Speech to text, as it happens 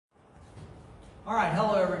All right,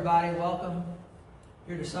 hello everybody. Welcome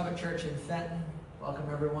here to Summit Church in Fenton. Welcome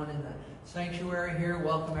everyone in the sanctuary here.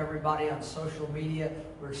 Welcome everybody on social media.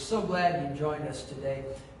 We're so glad you joined us today.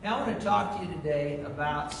 Now I want to talk to you today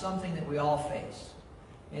about something that we all face,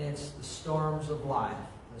 and it's the storms of life.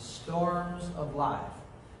 The storms of life.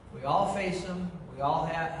 We all face them. We all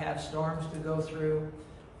have storms to go through.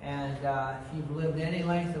 And if you've lived any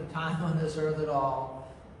length of time on this earth at all,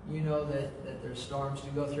 you know that there's storms to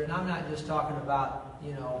go through. And I'm not just talking about,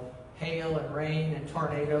 hail and rain and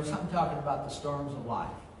tornadoes. I'm talking about the storms of life.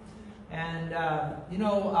 And,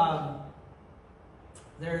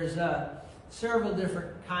 there's several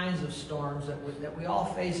different kinds of storms that we all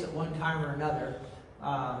face at one time or another.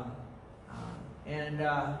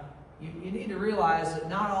 You need to realize that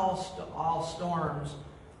not all storms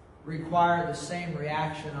require the same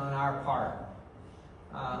reaction on our part.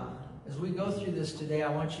 As we go through this today, I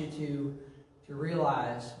want you to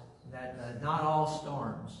realize that not all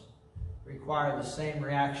storms require the same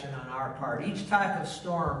reaction on our part. Each type of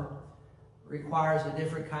storm requires a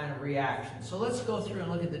different kind of reaction. So let's go through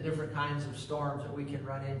and look at the different kinds of storms that we can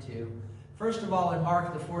run into. First of all, in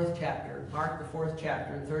Mark the 4th chapter,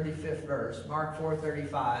 35th verse, Mark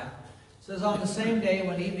 4:35, says, "On the same day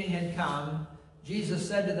when evening had come, Jesus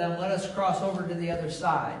said to them, 'Let us cross over to the other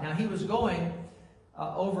side.'" Now he was going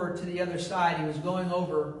over to the other side. He was going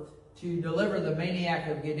over to deliver the maniac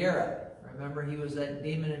of Gadara. Remember, he was that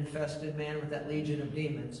demon-infested man with that legion of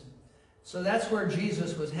demons. So that's where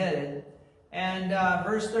Jesus was headed. And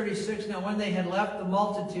verse 36, "Now when they had left the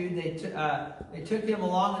multitude, they took him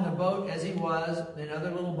along in the boat as he was, and other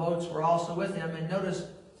little boats were also with him. And notice,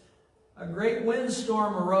 a great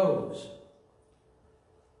windstorm arose.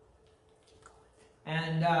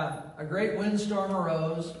 And a great windstorm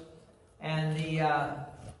arose, and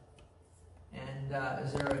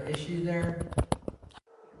is there an issue there?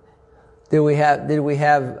 Did we have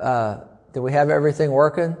everything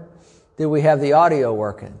working? Did we have the audio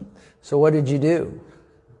working? So what did you do?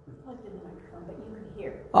 Plugged in the microphone, but you could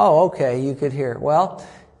hear. Oh, okay, you could hear. Well,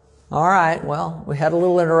 all right. Well, we had a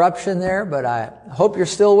little interruption there, but I hope you're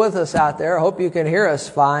still with us out there. I hope you can hear us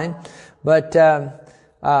fine. But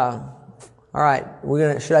all right,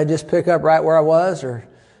 should I just pick up right where I was, or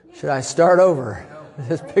should I start over?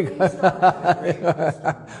 Just pick up.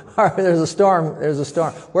 All right, there's a storm.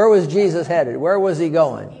 Where was Jesus headed? Where was he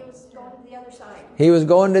going? He was going to the other side. He was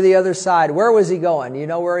going to the other side. Where was he going? You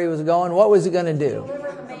know where he was going? What was he going to do?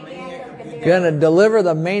 Deliver the maniac of Gadara. Going to deliver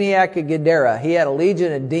the maniac of Gadara. He had a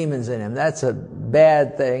legion of demons in him. That's a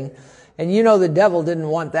bad thing. And the devil didn't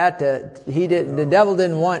want that the devil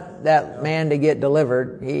didn't want that man to get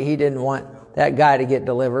delivered. He didn't want that guy to get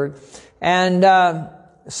delivered. And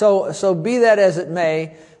so be that as it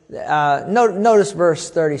may, notice verse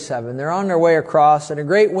 37. They're on their way across, and a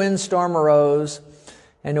great windstorm arose,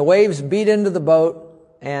 and the waves beat into the boat,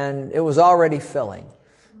 and it was already filling.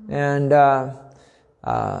 And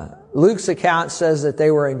Luke's account says that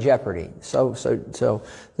they were in jeopardy. So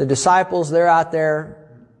the disciples, they're out there,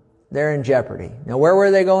 they're in jeopardy. Now, where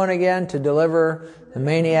were they going again? To deliver the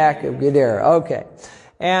maniac of Gadara. Okay.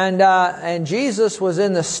 And Jesus was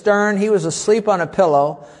in the stern. He was asleep on a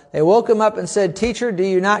pillow. They woke him up and said, "Teacher, do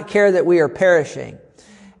you not care that we are perishing?"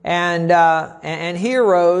 And he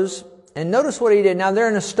arose, and notice what he did. Now they're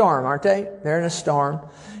in a storm, aren't they? They're in a storm.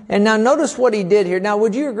 And now notice what he did here. Now,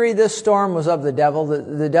 would you agree this storm was of the devil?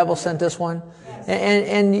 The devil sent this one? Yes.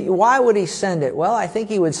 And why would he send it? Well, I think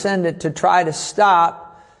he would send it to try to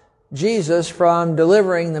stop Jesus from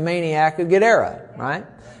delivering the maniac of Gadara, right?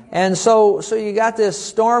 And so you got this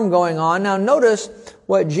storm going on. Now notice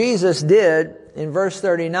what Jesus did in verse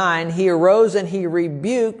 39. He arose and he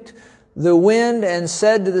rebuked the wind and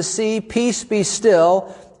said to the sea, "Peace, be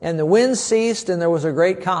still." And the wind ceased and there was a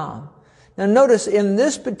great calm. Now notice in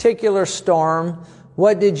this particular storm,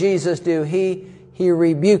 what did Jesus do? He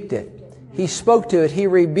rebuked it. He spoke to it. He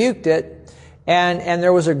rebuked it. And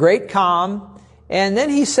there was a great calm. And then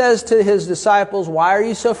he says to his disciples, "Why are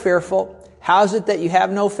you so fearful? How is it that you have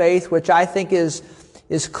no faith?" Which I think is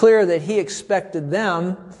clear that he expected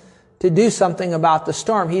them to do something about the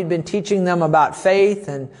storm. He'd been teaching them about faith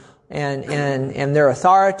and their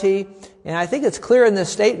authority. And I think it's clear in this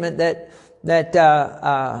statement that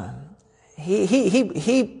I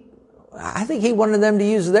think he wanted them to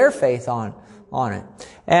use their faith on it.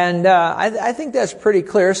 And I think that's pretty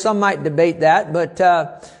clear. Some might debate that, but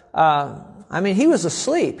I mean, he was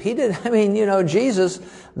asleep. Jesus,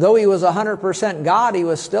 though he was 100% God, he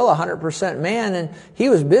was still 100% man, and he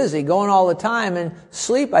was busy going all the time, and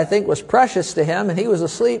sleep, I think, was precious to him, and he was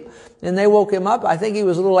asleep, and they woke him up. I think he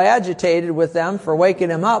was a little agitated with them for waking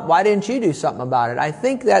him up. Why didn't you do something about it? I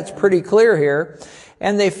think that's pretty clear here.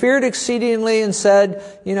 And they feared exceedingly and said,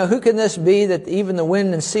 who can this be that even the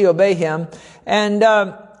wind and sea obey him? And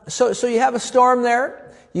so you have a storm there.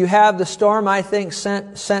 You have the storm, I think,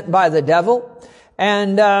 sent by the devil.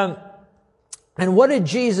 And what did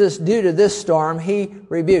Jesus do to this storm? He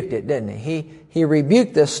rebuked it, didn't he? He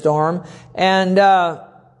rebuked this storm. And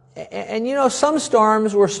some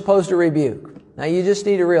storms we're supposed to rebuke. Now you just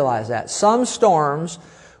need to realize that. Some storms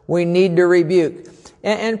we need to rebuke.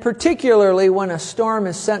 And particularly when a storm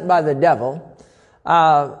is sent by the devil,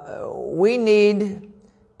 we need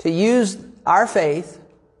to use our faith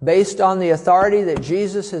based on the authority that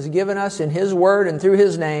Jesus has given us in His Word and through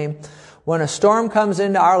His name. When a storm comes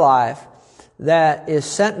into our life that is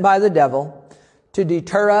sent by the devil to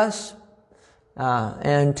deter us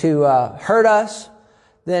and to hurt us,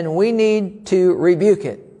 then we need to rebuke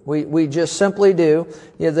it. We just simply do.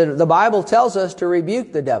 The Bible tells us to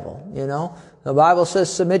rebuke the devil, The Bible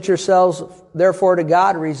says, submit yourselves therefore to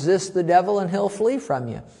God, resist the devil, and he'll flee from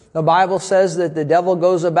you. The Bible says that the devil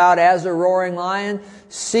goes about as a roaring lion,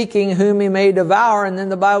 seeking whom he may devour, and then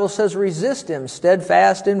the Bible says, resist him,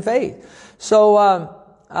 steadfast in faith. So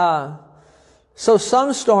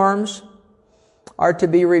some storms are to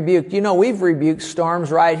be rebuked. We've rebuked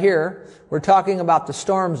storms right here. We're talking about the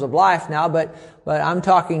storms of life now, but I'm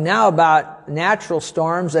talking now about natural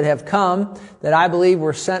storms that have come that I believe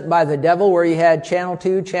were sent by the devil, where you had Channel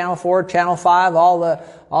 2, Channel 4, Channel 5, all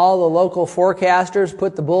the local forecasters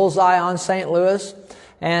put the bullseye on St. Louis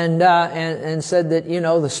and said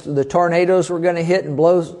that, the tornadoes were going to hit and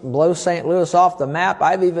blow St. Louis off the map.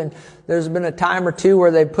 There's been a time or two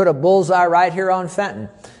where they put a bullseye right here on Fenton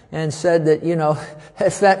and said that,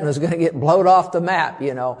 that Fenton was going to get blowed off the map,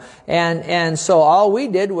 And so all we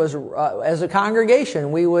did was, as a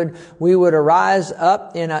congregation, we would arise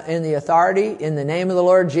up in the authority in the name of the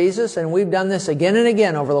Lord Jesus. And we've done this again and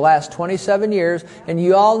again over the last 27 years. And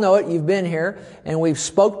you all know it. You've been here. And we've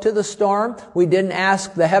spoke to the storm. We didn't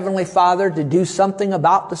ask the Heavenly Father to do something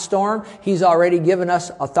about the storm. He's already given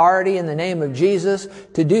us authority in the name of Jesus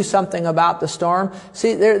to do something about the storm.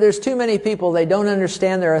 See, there's too many people, they don't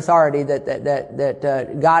understand their authority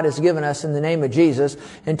that God has given us in the name of Jesus.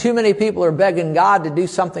 And too many people are begging God to do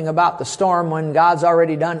something about the storm when God's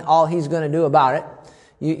already done all He's going to do about it.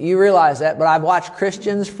 You realize that, but I've watched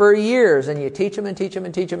Christians for years, and you teach them and teach them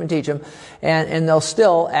and teach them and teach them, and they'll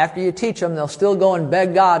still, after you teach them, they'll still go and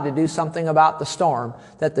beg God to do something about the storm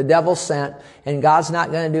that the devil sent, and God's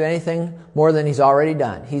not going to do anything more than He's already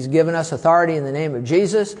done. He's given us authority in the name of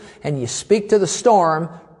Jesus, and you speak to the storm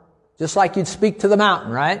just like you'd speak to the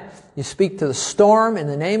mountain, right? You speak to the storm in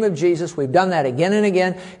the name of Jesus. We've done that again and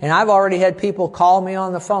again. And I've already had people call me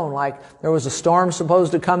on the phone, like there was a storm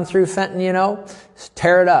supposed to come through Fenton,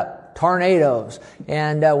 tear it up, tornadoes.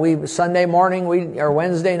 And Sunday morning, or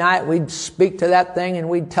Wednesday night, we'd speak to that thing and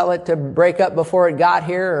we'd tell it to break up before it got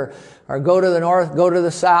here, or go to the north, go to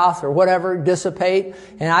the south, or whatever, dissipate.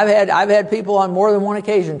 And I've had people on more than one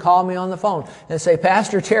occasion call me on the phone and say,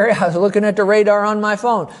 Pastor Terry, I was looking at the radar on my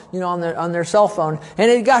phone, on their cell phone,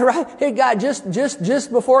 and it got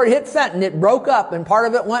just before it hit Fenton, it broke up, and part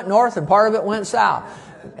of it went north and part of it went south.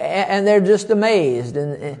 And they're just amazed.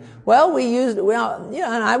 And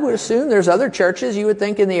I would assume there's other churches you would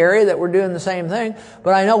think in the area that were doing the same thing,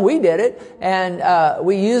 but I know we did it, and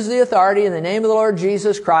we used the authority in the name of the Lord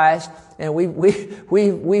Jesus Christ, and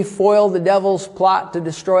we foiled the devil's plot to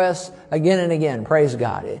destroy us again and again. Praise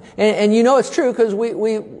God. And it's true, because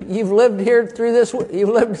you've lived here through this. You've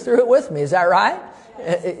lived through it with me. Is that right?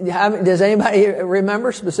 Does anybody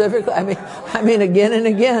remember specifically? I mean, again and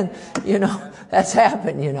again, that's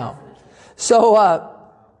happened, So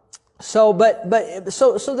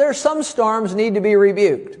there's some storms need to be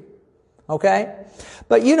rebuked. Okay?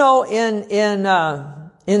 But in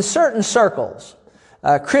certain circles,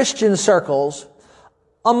 Christian circles,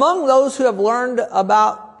 among those who have learned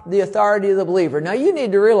about the authority of the believer. Now you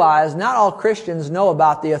need to realize not all Christians know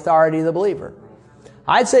about the authority of the believer.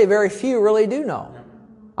 I'd say very few really do know.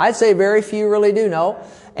 I'd say very few really do know.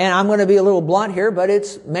 And I'm going to be a little blunt here, but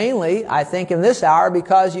it's mainly, I think, in this hour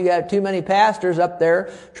because you got too many pastors up there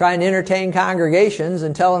trying to entertain congregations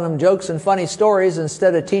and telling them jokes and funny stories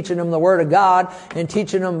instead of teaching them the Word of God and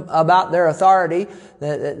teaching them about their authority,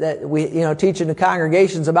 teaching the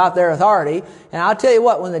congregations about their authority. And I'll tell you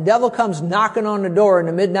what, when the devil comes knocking on the door in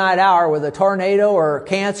the midnight hour with a tornado or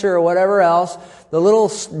cancer or whatever else, the little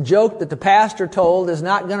joke that the pastor told is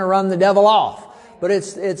not going to run the devil off. But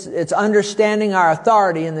it's understanding our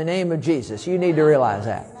authority in the name of Jesus. You need to realize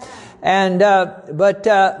that. And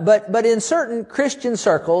but in certain Christian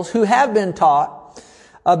circles who have been taught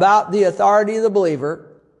about the authority of the believer,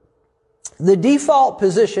 the default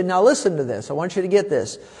position, now listen to this, I want you to get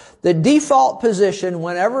this. The default position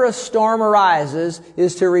whenever a storm arises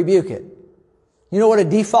is to rebuke it. You know what a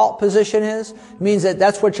default position is? It means that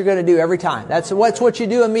that's what you're going to do every time. That's what you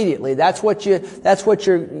do immediately. That's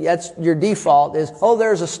your default is, oh,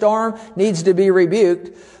 there's a storm, needs to be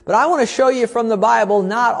rebuked. But I want to show you from the Bible,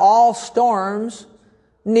 not all storms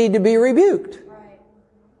need to be rebuked. Right.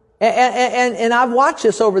 And I've watched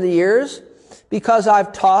this over the years because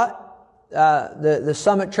I've taught the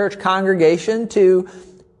Summit Church congregation to,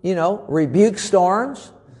 rebuke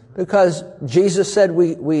storms. Because Jesus said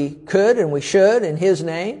we could and we should in His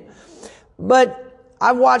name. But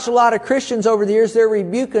I've watched a lot of Christians over the years, they're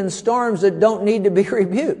rebuking storms that don't need to be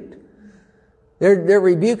rebuked. They're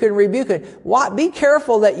rebuking. Be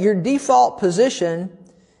careful that your default position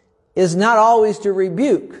is not always to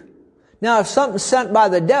rebuke. Now, if something's sent by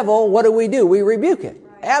the devil, what do? We rebuke it.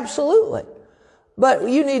 Absolutely. But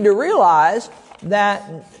you need to realize that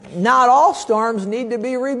not all storms need to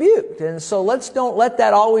be rebuked. And so don't let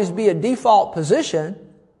that always be a default position.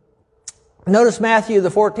 Notice Matthew, the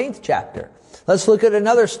 14th chapter. Let's look at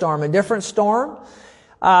another storm, a different storm.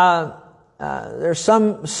 There's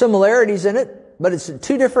some similarities in it, but it's in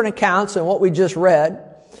two different accounts in what we just read.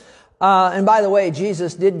 And by the way,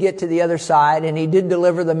 Jesus did get to the other side, and He did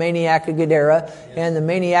deliver the maniac of Gadara, and the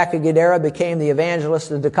maniac of Gadara became the evangelist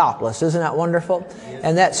of Decapolis. Isn't that wonderful?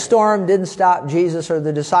 And that storm didn't stop Jesus or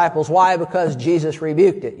the disciples. Why? Because Jesus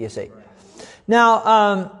rebuked it, you see.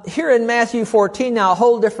 Now, here in Matthew 14, now a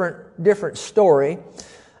whole different story.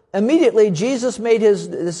 Immediately, Jesus made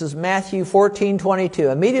this is Matthew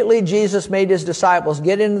 14:22. Immediately, Jesus made His disciples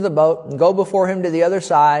get into the boat and go before Him to the other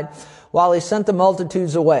side while He sent the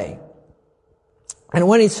multitudes away. And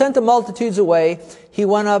when He sent the multitudes away, He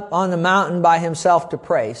went up on the mountain by Himself to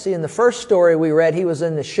pray. See, in the first story we read, He was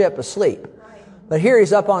in the ship asleep. But here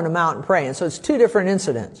He's up on the mountain praying. So it's two different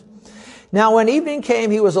incidents. Now when evening came,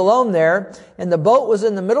 He was alone there, and the boat was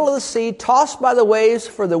in the middle of the sea, tossed by the waves,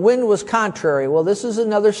 for the wind was contrary. Well, this is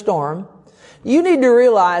another storm. You need to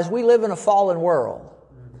realize we live in a fallen world.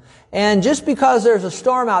 And just because there's a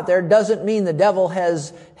storm out there doesn't mean the devil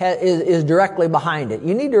is directly behind it.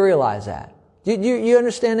 You need to realize that. You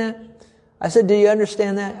understand that? I said, do you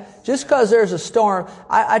understand that? Just because there's a storm,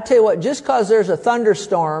 I tell you what, just because there's a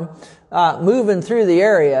thunderstorm moving through the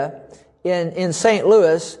area in St.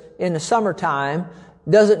 Louis in the summertime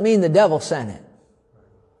doesn't mean the devil sent it.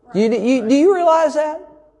 Do you realize that?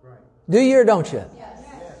 Do you or don't you?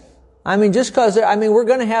 I mean, just because, we're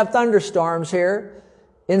going to have thunderstorms here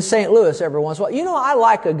in St. Louis every once in a while. I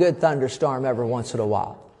like a good thunderstorm every once in a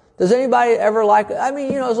while. Does anybody ever like,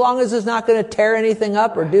 as long as it's not going to tear anything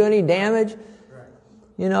up or do any damage.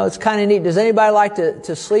 It's kind of neat. Does anybody like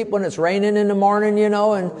to sleep when it's raining in the morning,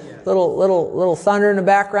 and little thunder in the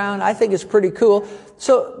background? I think it's pretty cool.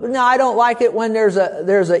 So, now I don't like it when there's a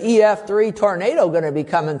EF3 tornado going to be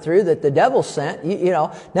coming through that the devil sent.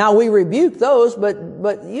 Now we rebuke those,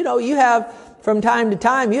 but you have, from time to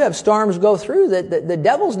time, you have storms go through that the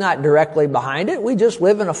devil's not directly behind it. We just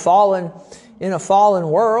live in a fallen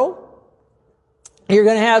world. You're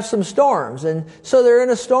going to have some storms, and so they're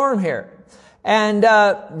in a storm here. And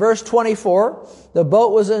verse 24, the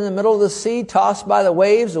boat was in the middle of the sea, tossed by the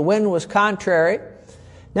waves. The wind was contrary.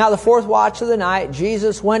 Now the fourth watch of the night,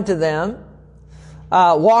 Jesus went to them,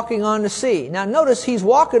 walking on the sea. Now notice He's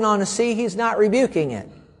walking on the sea. He's not rebuking it.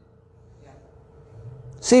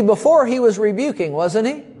 See, before He was rebuking, wasn't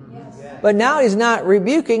He? Yes. But now He's not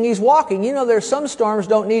rebuking. He's walking. There's some storms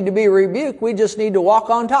don't need to be rebuked. We just need to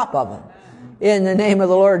walk on top of them in the name of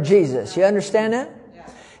the Lord Jesus. You understand that?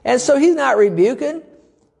 And so He's not rebuking.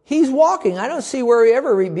 He's walking. I don't see where He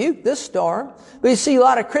ever rebuked this storm. But you see, a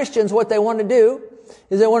lot of Christians, what they want to do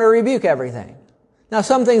is they want to rebuke everything. Now,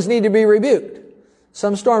 some things need to be rebuked.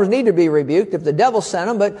 Some storms need to be rebuked if the devil sent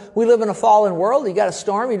them, but we live in a fallen world. You got a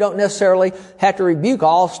storm. You don't necessarily have to rebuke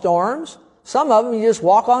all storms. Some of them, you just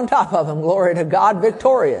walk on top of them. Glory to God,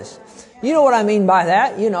 victorious. You know what I mean by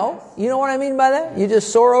that, you know. You know what I mean by that? You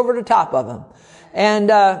just soar over the top of them. And,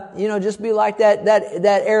 just be like that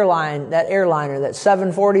airliner, that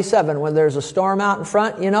 747, when there's a storm out in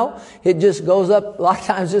front, it just goes up, a lot of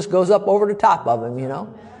times just goes up over the top of them,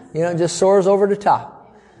 just soars over the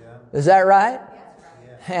top. Is that right?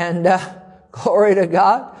 And, glory to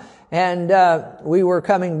God. And, we were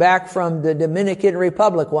coming back from the Dominican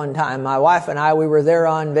Republic one time. My wife and I, we were there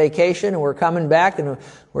on vacation, and we're coming back, and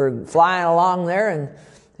we're flying along there,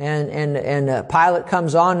 and a pilot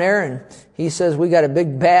comes on there, and he says, we got a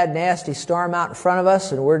big, bad, nasty storm out in front of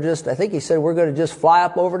us, and I think he said, we're going to just fly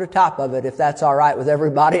up over the top of it, if that's all right with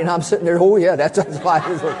everybody. And I'm sitting there, oh yeah, that's fine.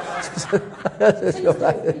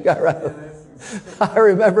 I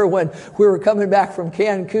remember when we were coming back from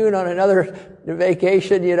Cancun on another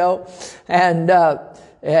vacation, and I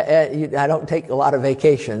don't take a lot of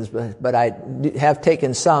vacations, but I have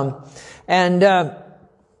taken some. And,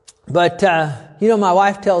 my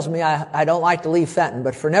wife tells me I don't like to leave Fenton,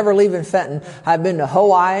 but for never leaving Fenton, I've been to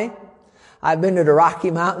Hawaii. I've been to the Rocky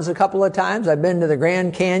Mountains a couple of times. I've been to the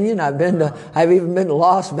Grand Canyon. I've even been to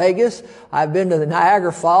Las Vegas. I've been to the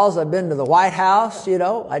Niagara Falls. I've been to the White House,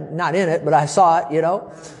 not in it, but I saw it,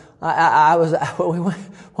 I was,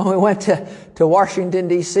 when we went to Washington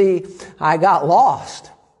DC, I got lost.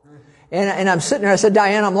 And I'm sitting there, I said,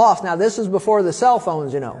 Diane, I'm lost. Now this is before the cell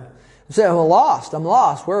phones, I said, I'm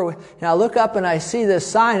lost. Where are we? And I look up and I see this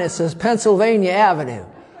sign that says Pennsylvania Avenue.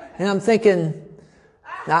 And I'm thinking,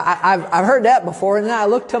 I've heard that before. And then I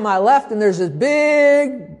look to my left and there's this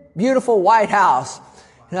big, beautiful White House.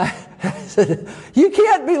 And I said, you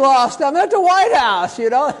can't be lost. I'm at the White House,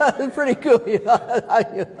 It's pretty cool,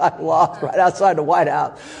 I'm lost right outside the White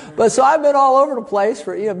House. But so I've been all over the place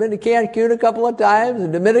I've been to Cancun a couple of times, the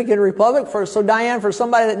Dominican Republic. So Diane, for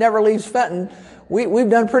somebody that never leaves Fenton, we've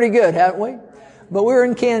done pretty good, haven't we? But we were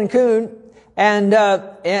in Cancun, and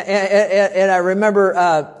I remember,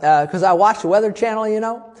 cause I watched the Weather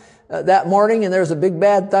Channel, that morning, and there was a big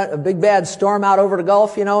bad storm out over the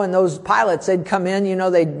Gulf, and those pilots, they'd come in,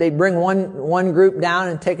 they'd bring one group down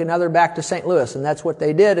and take another back to St. Louis, and that's what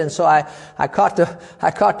they did. And so I caught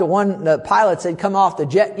the pilots, they'd come off the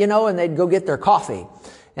jet, and they'd go get their coffee.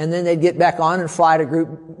 And then they'd get back on and fly the group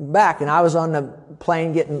back. And I was on the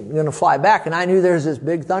plane going to fly back. And I knew there was this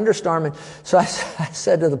big thunderstorm. And so I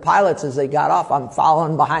said to the pilots as they got off, I'm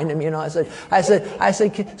following behind them, I said,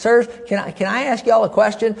 sirs, can I ask y'all a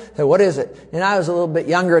question? I said, what is it? And I was a little bit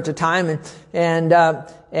younger at the time. And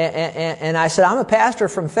I said, I'm a pastor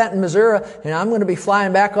from Fenton, Missouri, and I'm going to be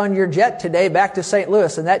flying back on your jet today back to St.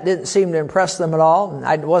 Louis. And that didn't seem to impress them at all. And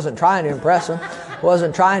I wasn't trying to impress them.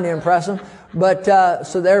 But,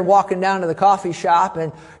 so they're walking down to the coffee shop,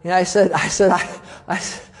 and I said,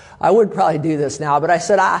 I would probably do this now, but I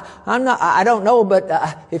said, I don't know, but,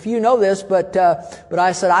 if you know this, but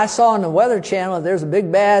I said, I saw on the Weather Channel that there's a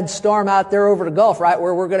big bad storm out there over the Gulf, right,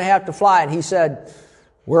 where we're going to have to fly. And he said,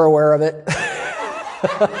 we're aware of it.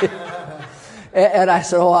 And I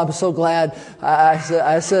said, oh, I'm so glad.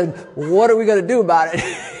 I said, what are we going to do about it?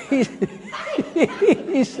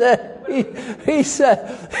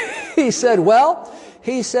 He said, well,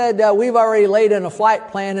 we've already laid in a flight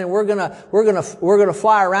plan, and we're gonna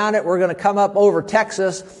fly around it. We're gonna come up over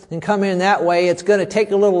Texas and come in that way. It's gonna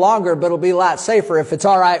take a little longer, but it'll be a lot safer if it's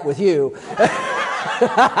all right with you.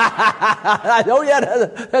 Oh yeah,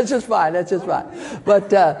 that's just fine. But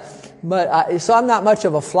so I'm not much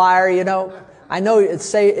of a flyer, I know it's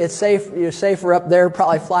safe, you're safer up there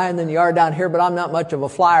probably flying than you are down here, but I'm not much of a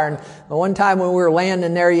flyer. And one time when we were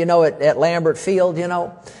landing there, at Lambert Field,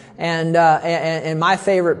 and my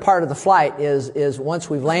favorite part of the flight is once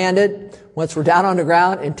we've landed, once we're down on the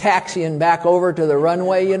ground and taxiing back over to the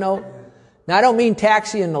runway, Now, I don't mean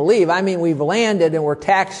taxiing to leave. I mean we've landed and we're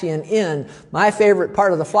taxiing in. My favorite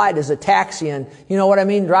part of the flight is a taxiing. You know what I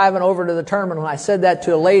mean? Driving over to the terminal. I said that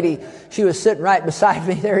to a lady. She was sitting right beside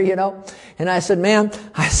me there, And I said, ma'am,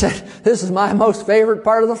 this is my most favorite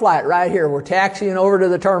part of the flight right here. We're taxiing over to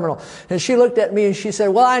the terminal. And she looked at me and she said,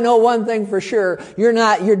 well, I know one thing for sure. You're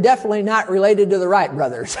definitely not related to the Wright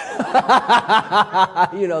brothers.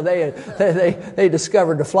 They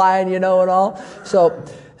discovered the flying, and all.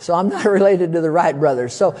 So I'm not related to the Wright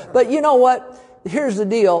brothers. But you know what? Here's the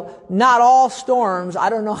deal. Not all storms, I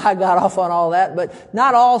don't know how I got off on all that, but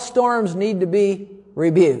not all storms need to be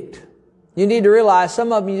rebuked. You need to realize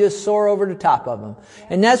some of them you just soar over the top of them.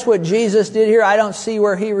 And that's what Jesus did here. I don't see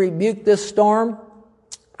where he rebuked this storm.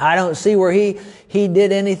 I don't see where he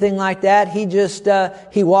did anything like that. He just,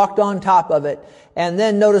 he walked on top of it. And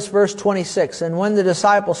then notice verse 26. And when the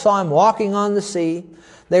disciples saw him walking on the sea,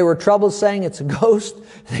 They were troubled, saying, it's a ghost.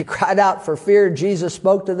 They cried out for fear. Jesus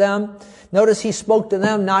spoke to them. Notice he spoke to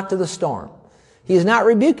them, not to the storm. He's not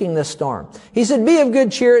rebuking the storm. He said, be of good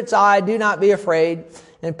cheer, it's I, do not be afraid.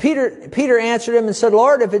 And Peter answered him and said,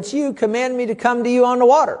 Lord, if it's you, command me to come to you on the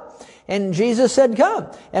water. And Jesus said, come.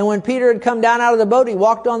 And when Peter had come down out of the boat, he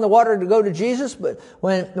walked on the water to go to Jesus. But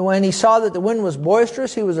when he saw that the wind was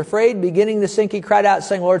boisterous, he was afraid. Beginning to sink, he cried out,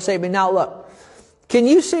 saying, Lord, save me. Now look, can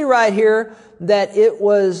you see right here that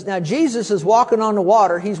now Jesus is walking on the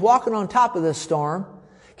water. He's walking on top of this storm.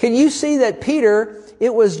 Can you see that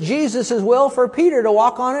it was Jesus' will for Peter to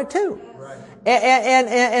walk on it too? Right.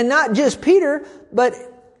 And not just Peter, but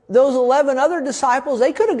those 11 other disciples,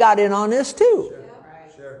 they could have got in on this too.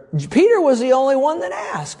 Sure. Peter was the only one that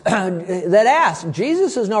asked.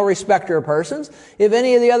 Jesus is no respecter of persons. If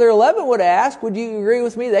any of the other 11 would ask, would you agree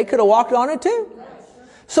with me? They could have walked on it too.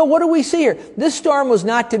 So what do we see here? This storm was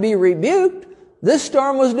not to be rebuked. This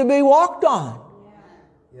storm was to be walked on.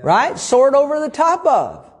 Right? Soared over the top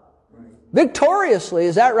of. Victoriously,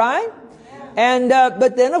 is that right? And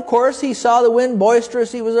but then of course he saw the wind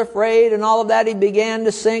boisterous, he was afraid, and all of that. He began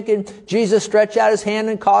to sink, and Jesus stretched out his hand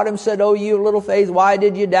and caught him, said, oh, you little faith, why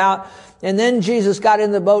did you doubt? And then Jesus got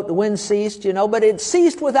in the boat, the wind ceased, but it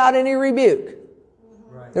ceased without any rebuke.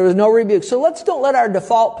 Right. There was no rebuke. So don't let our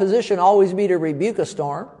default position always be to rebuke a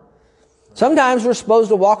storm. Sometimes we're supposed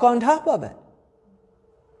to walk on top of it.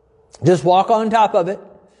 Just walk on top of it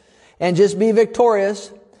and just be victorious.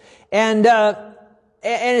 And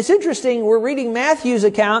it's interesting, we're reading Matthew's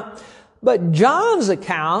account, but John's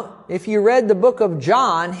account, if you read the book of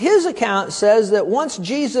John, his account says that once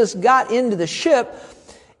Jesus got into the ship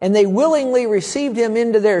and they willingly received him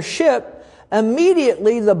into their ship,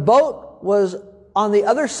 immediately the boat was on the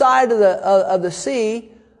other side of the sea.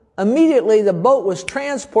 Immediately the boat was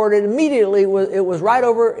transported. Immediately it was right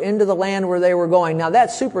over into the land where they were going. Now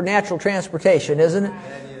that's supernatural transportation, isn't it?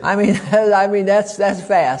 I mean that's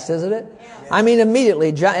fast, isn't it? I mean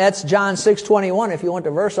immediately. That's John 6:21 if you want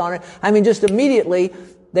the verse on it. I mean just immediately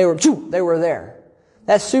they were there.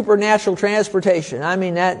 That's supernatural transportation. I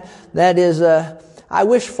mean that is I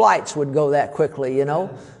wish flights would go that quickly, flying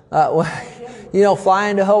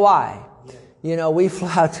to Hawaii. We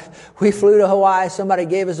flew to Hawaii. Somebody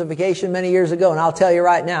gave us a vacation many years ago, and I'll tell you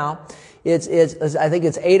right now, I think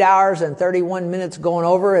it's 8 hours and 31 minutes going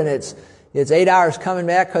over, and it's 8 hours coming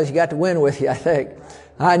back because you got the wind with you, I think.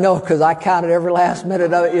 I know because I counted every last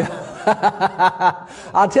minute of it.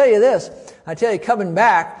 I'll tell you this. Coming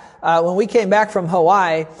back, when we came back from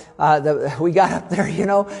Hawaii, we got up there,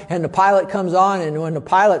 and the pilot comes on, and when the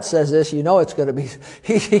pilot says this, it's going to be,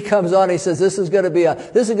 he comes on, he says, this is going to be a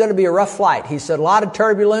rough flight. He said, a lot of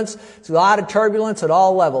turbulence at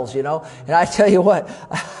all levels, and I tell you what,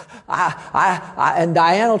 and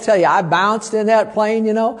Diane will tell you, I bounced in that plane,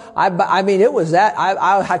 I mean, it was that,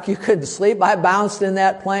 you couldn't sleep. I bounced in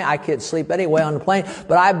that plane. I couldn't sleep anyway on the plane,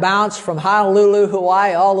 but I bounced from Honolulu,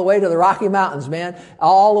 Hawaii, all the way to the Rocky Mountains, man,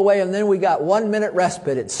 all the way. And then we got 1 minute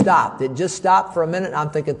respite. It stopped. It just stopped for a minute. I'm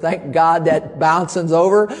thinking, thank God that bouncing's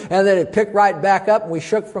over. And then it picked right back up, and we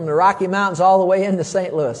shook from the Rocky Mountains all the way into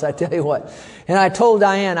St. Louis. I tell you what. And I told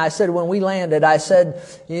Diane, I said, when we landed, I said,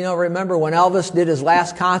 remember when Elvis did his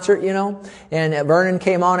last concert, and Vernon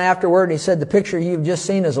came on afterward, and he said, the picture you've just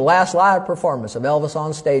seen is the last live performance of Elvis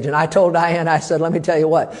on stage. And I told Diane, I said, let me tell you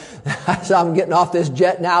what. I said, I'm getting off this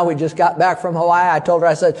jet now. We just got back from Hawaii. I told her,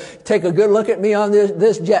 I said, take a good look at me on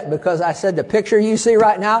this jet, because I said, the picture you see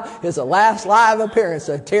right now is the last live appearance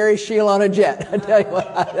of Terry Shield on a jet. I tell you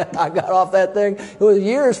what, I got off that thing. It was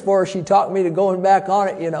years before she talked me to going back on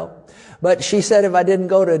it, But she said if I didn't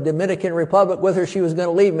go to Dominican Republic with her, she was going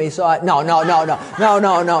to leave me. So no.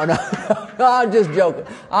 I'm just joking.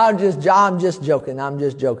 I'm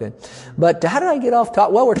just joking. But how did I get off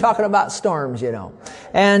topic? Well, we're talking about storms,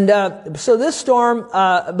 And so this storm,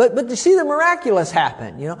 but you see the miraculous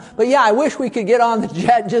happen, But yeah, I wish we could get on the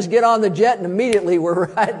jet, and immediately we're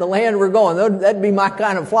right at the land we're going. That'd be my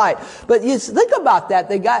kind of flight. But you think about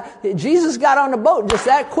that. Jesus got on the boat just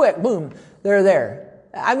that quick. Boom, they're there.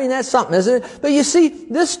 I mean, that's something, isn't it? But you see,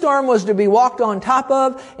 this storm was to be walked on top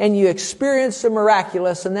of, and you experience the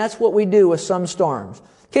miraculous, and that's what we do with some storms.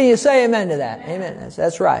 Can you say amen to that? Amen.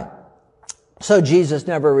 That's right. So Jesus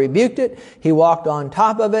never rebuked it. He walked on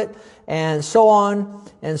top of it, and so on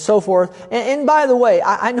and so forth. And by the way,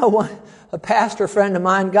 I know a pastor friend of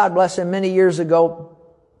mine, God bless him, many years ago.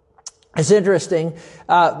 It's interesting,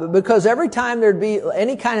 because every time there'd be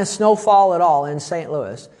any kind of snowfall at all in St.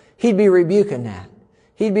 Louis, he'd be rebuking that.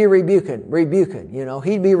 He'd be rebuking, you know,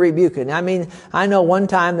 he'd be rebuking. I mean, I know one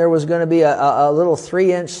time there was going to be a little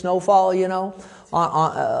 3-inch snowfall, you know,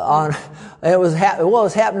 it was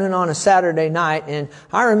happening on a Saturday night, and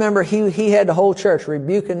I remember he had the whole church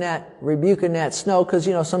rebuking that snow, because,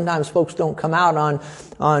 you know, sometimes folks don't come out on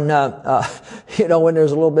you know, when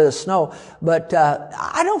there's a little bit of snow. But,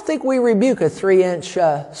 I don't think we rebuke a 3-inch,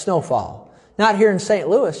 snowfall. Not here in St.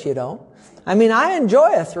 Louis, you don't. I mean, I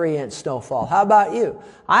enjoy a 3-inch snowfall. How about you?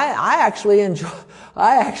 I actually enjoy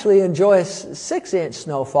a 6-inch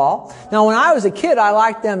snowfall. Now, when I was a kid, I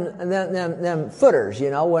liked them footers, you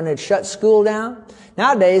know, when it shut school down.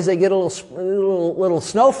 Nowadays, they get a little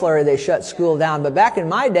snow flurry, they shut school down. But back in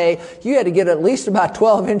my day, you had to get at least about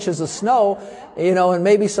 12 inches of snow, you know, and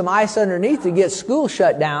maybe some ice underneath to get school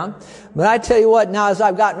shut down. But I tell you what, now as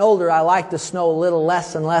I've gotten older, I like the snow a little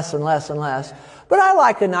less and less and less and less. But I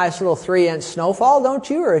like a nice little 3-inch snowfall, don't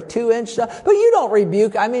you? Or a 2-inch. But you don't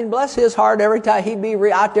rebuke. I mean, bless his heart, every time he'd be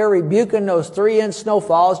out there rebuking those 3-inch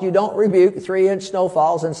snowfalls. You don't rebuke 3-inch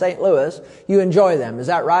snowfalls in St. Louis. You enjoy them. Is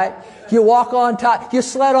that right? You walk on top, you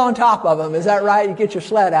sled on top of them. Is that right? You get your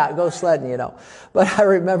sled out and go sledding, you know. But I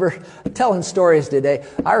remember telling stories today.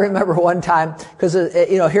 I remember one time, because,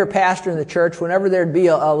 you know, here pastoring the church, whenever there'd be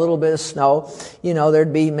a little bit of snow, you know,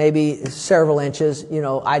 there'd be maybe several inches, you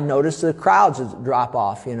know, I'd notice the crowds would drop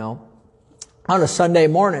off, you know, on a Sunday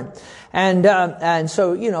morning. And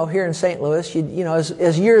so, you know, here in St. Louis, you know,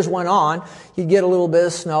 as years went on, you'd get a little bit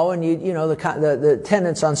of snow, and you know, the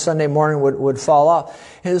attendance on Sunday morning would fall off.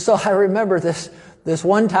 And so I remember this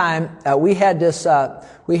one time, we had this, I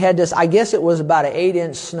guess it was about an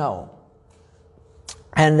 8-inch snow.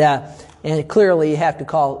 And clearly you have to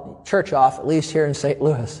call church off, at least here in St.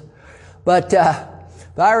 Louis. But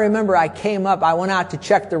I remember I came up, I went out to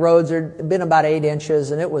check the roads. There'd been about 8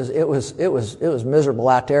 inches, and it was miserable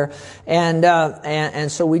out there.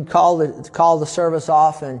 And so we'd call the service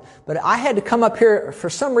off, but I had to come up here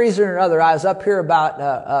for some reason or another. I was up here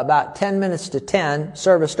about 10 minutes to 10.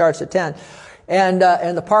 Service starts at 10. And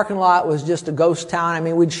the parking lot was just a ghost town. I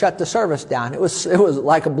mean, we'd shut the service down. It was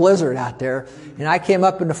like a blizzard out there. And I came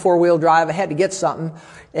up in the 4-wheel drive. I had to get something.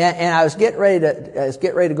 And I was getting ready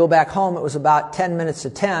to go back home. It was about 10 minutes to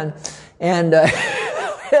 10. And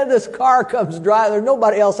this car comes driving. There's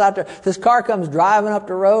nobody else out there. This car comes driving up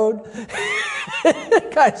the road.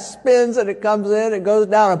 It kind of spins, and it comes in, it goes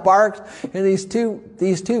down and parks, and these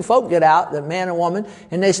two folk get out, the man and woman,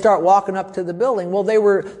 and they start walking up to the building. Well, they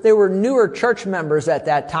were newer church members at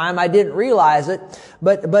that time. I didn't realize it,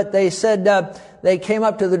 but they said, they came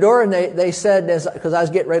up to the door, and they said, because I was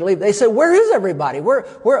getting ready to leave, they said, "Where is everybody?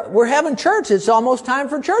 We're having church. It's almost time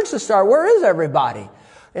for church to start. Where is everybody?"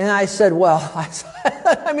 And I said, "Well,"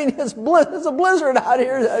 I mean, it's a blizzard out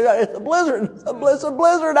here. It's a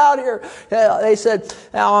blizzard out here. They said,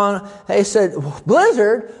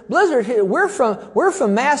 blizzard. We're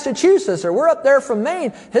from Massachusetts, or we're up there from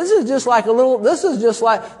Maine. This is like a little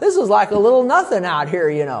nothing out here,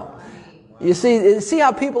 you know. You see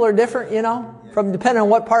how people are different, you know, from depending on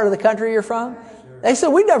what part of the country you're from. They said,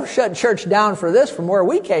 "We never shut church down for this from where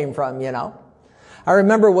we came from, you know." I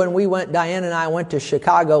remember when Diane and I went to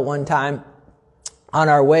Chicago one time. On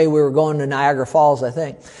our way, we were going to Niagara Falls, I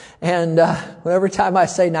think. And every time I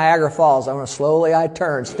say Niagara Falls, I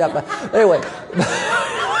turn, step back. Anyway.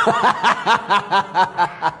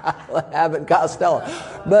 Abbott Costello.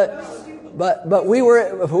 But we were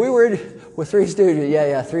with Three Stooges.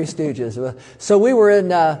 Yeah, Three Stooges. So we were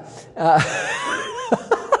in,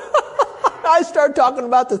 I started talking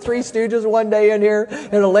about the Three Stooges one day in here,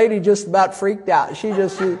 and a lady just about freaked out. She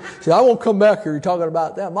said, "I won't come back here. You're talking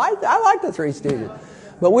about them." I like the Three Stooges.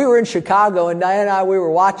 But we were in Chicago, and Diane and I, we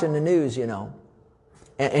were watching the news, you know,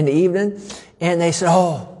 in the evening, and they said,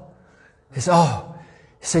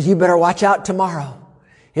 "You better watch out tomorrow.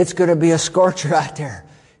 It's going to be a scorcher out there.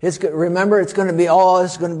 Remember, it's going to be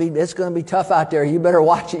tough out there. You better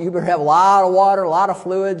watch it. You better have a lot of water, a lot of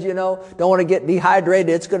fluids, you know. Don't want to get dehydrated.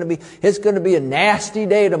 It's going to be a nasty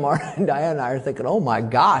day tomorrow." And Diane and I are thinking, "Oh my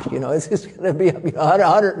gosh, you know, it's going to be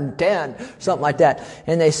 110, something like that."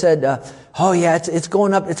 And they said, "Oh yeah, it's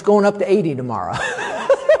going up to 80 tomorrow."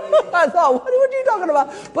 I thought, what are you talking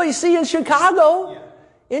about? But you see, in Chicago,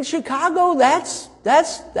 that's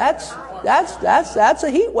a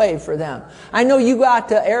heat wave for them. I know you go out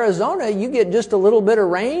to Arizona, you get just a little bit of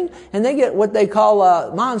rain, and they get what they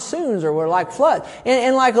call monsoons, or like floods.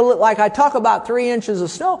 And like I talk about 3 inches of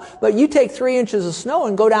snow, but you take 3 inches of snow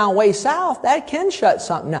and go down way south, that can shut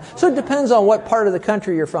something down. So it depends on what part of the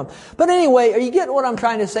country you're from. But anyway, are you getting what I'm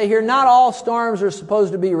trying to say here? Not all storms are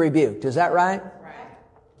supposed to be rebuked. Is that right?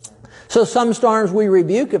 So some storms we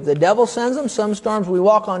rebuke if the devil sends them. Some storms we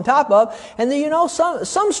walk on top of. And then,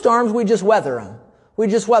 some storms we just weather them. We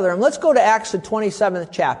just weather them. Let's go to Acts the 27th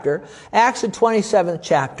chapter. Acts the 27th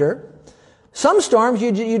chapter. Some storms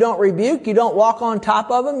you don't rebuke. You don't walk on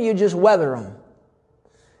top of them. You just weather them.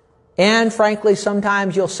 And frankly,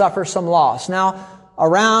 sometimes you'll suffer some loss. Now,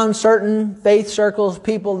 around certain faith circles,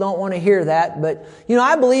 people don't want to hear that. But,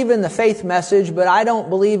 I believe in the faith message, but I don't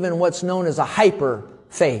believe in what's known as a hyper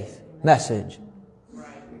faith message.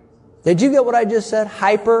 Did you get what I just said?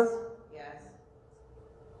 Hyper? Yes.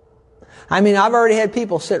 I mean, I've already had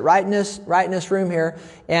people sit right in this room here,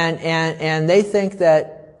 and they think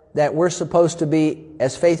that we're supposed to be,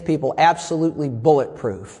 as faith people, absolutely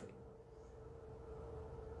bulletproof.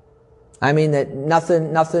 I mean that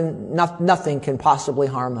nothing can possibly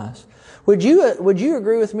harm us. Would you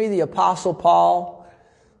agree with me? The Apostle Paul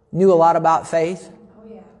knew a lot about faith. Oh,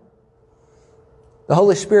 yeah. The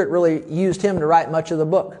Holy Spirit really used him to write much of the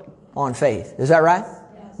book on faith. Is that right?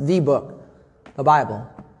 Yes. The book, the Bible.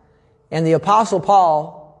 And the Apostle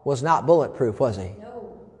Paul was not bulletproof, was he?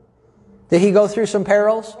 No. Did he go through some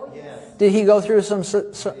perils? Oh, yes. Did he go through some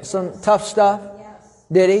tough stuff? Yes.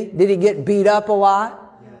 Did he? Did he get beat up a lot?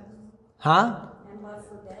 Huh? And love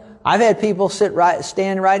for them. I've had people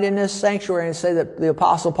stand right in this sanctuary and say that the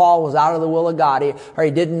Apostle Paul was out of the will of God, or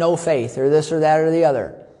he didn't know faith, or this or that or the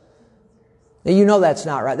other. Now, that's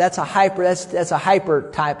not right. That's a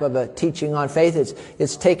hyper type of a teaching on faith.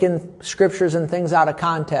 It's taking scriptures and things out of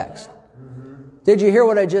context. Did you hear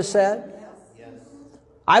what I just said? Yes.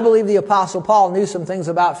 I believe the Apostle Paul knew some things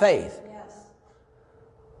about faith. Yes.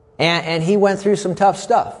 And he went through some tough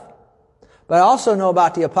stuff. But I also know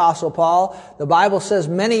about the Apostle Paul. The Bible says,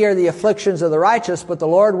 many are the afflictions of the righteous, but the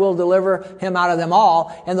Lord will deliver him out of them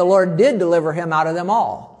all. And the Lord did deliver him out of them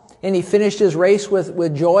all. And he finished his race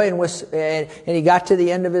with joy, and he got to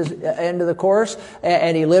the end of the course,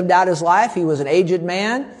 and he lived out his life. He was an aged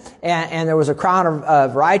man, and there was a crown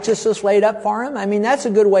of righteousness laid up for him. I mean, that's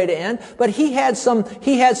a good way to end. But he had some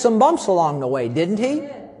bumps along the way, didn't he?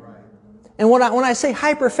 And when I say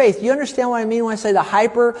hyper faith, you understand what I mean when I say the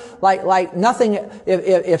hyper, like nothing,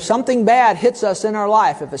 if something bad hits us in our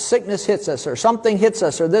life, if a sickness hits us or something hits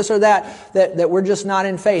us or this or that we're just not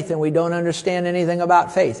in faith and we don't understand anything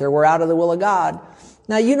about faith or we're out of the will of God.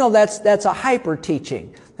 Now, that's a hyper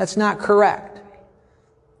teaching. That's not correct.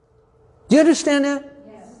 Do you understand that?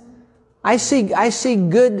 Yes. I see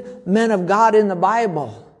good men of God in the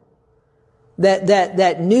Bible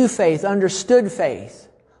that knew faith, understood faith,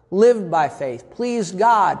 lived by faith, pleased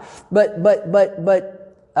God, but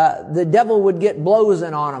the devil would get blows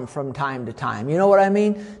in on them from time to time. You know what I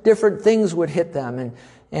mean? Different things would hit them,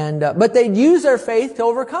 but they'd use their faith to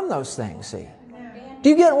overcome those things. See? Do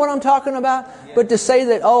you get what I'm talking about? Yeah. But to say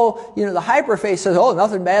that, the hyper faith says,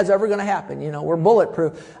 nothing bad's ever going to happen. We're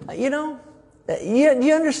bulletproof. You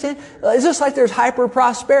understand? It's just like there's hyper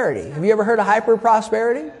prosperity. Have you ever heard of hyper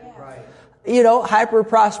prosperity? Hyper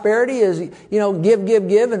prosperity is, give,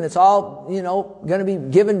 and it's all, going to be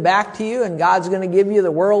given back to you, and God's going to give you the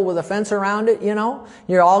world with a fence around it,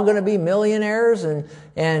 You're all going to be millionaires, and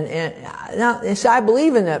now, so I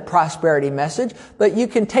believe in that prosperity message, but you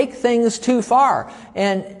can take things too far.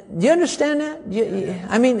 And do you understand that?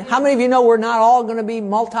 I mean, how many of you know we're not all going to be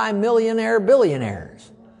multi-millionaire billionaires?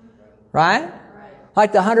 Right?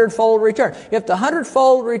 Like the 100-fold return. If the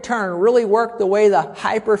 100-fold return really worked the way the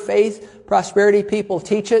hyper-faith prosperity people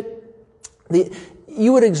teach it,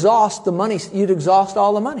 you would exhaust the money. You'd exhaust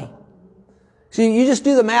all the money. So you just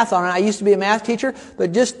do the math on it. I used to be a math teacher,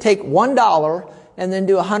 but just take $1 and then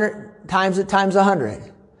do 100 times it times 100.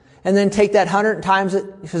 And then take that 100 times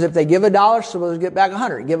it, because if they give $1, you're supposed to get back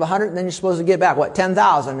 100. Give 100, and then you're supposed to get back,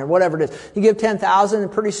 10,000 or whatever it is. You give 10,000,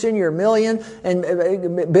 and pretty soon you're a million,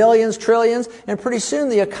 and billions, trillions, and pretty soon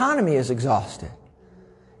the economy is exhausted.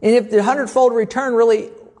 And if the 100-fold return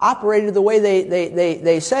really operated the way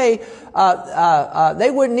they say,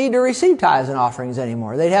 they wouldn't need to receive tithes and offerings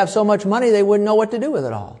anymore. They'd have so much money they wouldn't know what to do with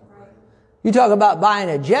it all. You talk about buying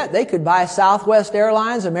a jet, they could buy Southwest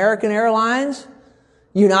Airlines, American Airlines,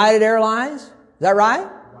 United Airlines. Is that right?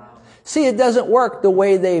 Wow. See, it doesn't work the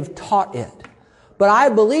way they've taught it. But I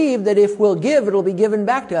believe that if we'll give, it'll be given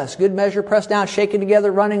back to us. Good measure, pressed down, shaken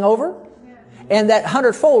together, running over. Yeah. And that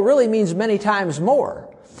 100-fold really means many times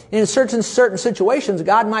more. In certain situations,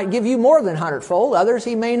 God might give you more than 100-fold. Others,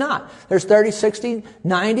 He may not. There's 30, 60,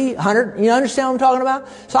 90, 100. You understand what I'm talking about?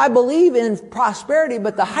 So I believe in prosperity,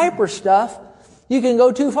 but the hyper stuff, you can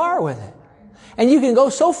go too far with it. And you can go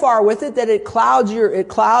so far with it that it clouds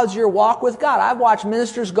your walk with God. I've watched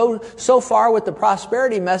ministers go so far with the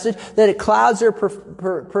prosperity message that it clouds their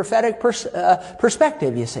prophetic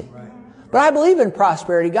perspective, you see. Right. But I believe in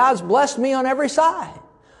prosperity. God's blessed me on every side.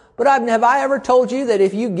 But have I ever told you that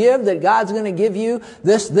if you give, that God's going to give you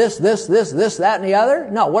this, that, and the other?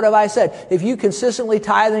 No. What have I said? If you consistently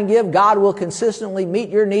tithe and give, God will consistently meet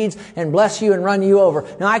your needs and bless you and run you over.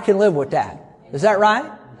 Now, I can live with that. Is that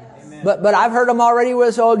right? But I've heard them already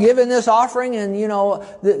with, giving this offering and, you're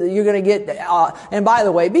going to get, and by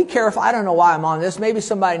the way, be careful. I don't know why I'm on this. Maybe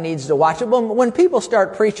somebody needs to watch it. But when people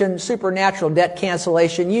start preaching supernatural debt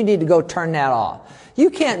cancellation, you need to go turn that off. You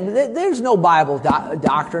can't, there's no Bible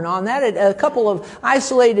doctrine on that. A couple of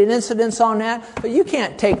isolated incidents on that, but you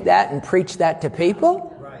can't take that and preach that to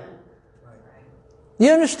people. Right.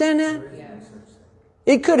 You understand that?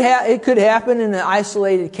 It could happen in an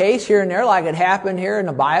isolated case here and there, like it happened here in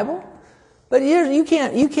the Bible. But you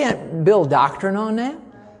can't build doctrine on that.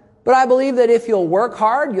 But I believe that if you'll work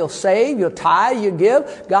hard, you'll save, you'll tithe, you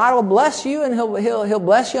give, God will bless you, and He'll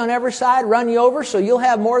bless you on every side, run you over, so you'll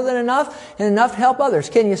have more than enough and enough to help others.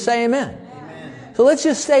 Can you say amen? Amen. So let's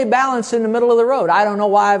just stay balanced in the middle of the road. I don't know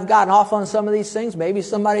why I've gotten off on some of these things. Maybe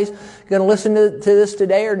somebody's going to listen to this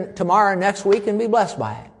today or tomorrow or next week and be blessed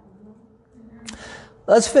by it.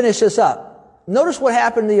 Let's finish this up. Notice what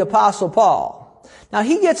happened to the Apostle Paul. Now,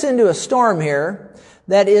 he gets into a storm here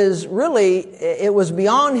that is really, it was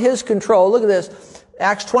beyond his control. Look at this.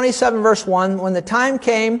 Acts 27 verse 1. When the time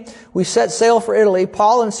came, we set sail for Italy.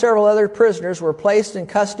 Paul and several other prisoners were placed in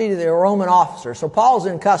custody of the Roman officer. So Paul's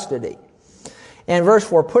in custody. And verse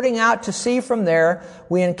 4, putting out to sea from there,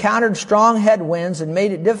 we encountered strong headwinds and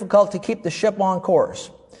made it difficult to keep the ship on course.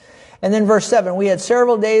 And then verse 7, we had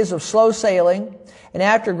several days of slow sailing. And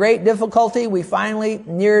after great difficulty, we finally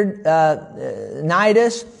neared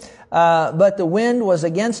Cnidus, but the wind was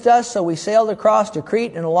against us, so we sailed across to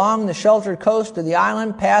Crete and along the sheltered coast of the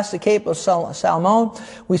island, past the Cape of Salmon.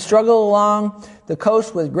 We struggled along the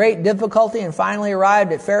coast with great difficulty and finally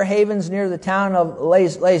arrived at fair havens near the town of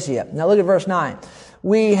Lasea. Now look at verse 9.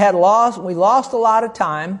 We lost a lot of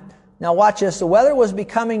time. Now watch this. The weather was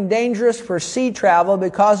becoming dangerous for sea travel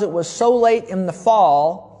because it was so late in the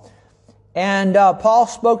fall. And Paul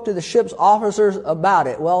spoke to the ship's officers about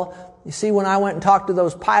it. Well, you see, when I went and talked to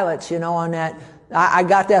those pilots, on that, I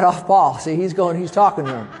got that off Paul. See, he's talking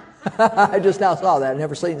to them. I just now saw that. I've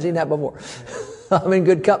never seen that before. I'm in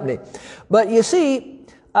good company. But you see,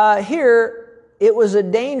 here, it was a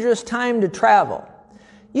dangerous time to travel.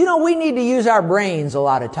 We need to use our brains a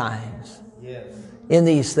lot of times. Yes. In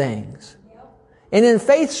these things. And in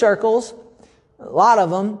faith circles, a lot of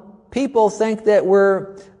them, people think that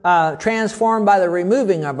we're transformed by the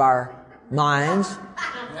removing of our minds,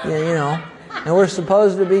 and we're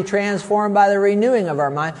supposed to be transformed by the renewing of our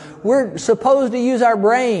mind. We're supposed to use our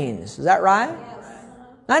brains. Is that right?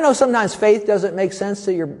 I know sometimes faith doesn't make sense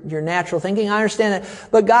to your natural thinking. I understand that.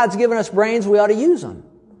 But God's given us brains, we ought to use them.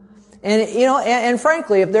 And, and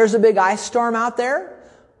frankly, if there's a big ice storm out there,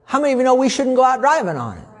 how many of you know we shouldn't go out driving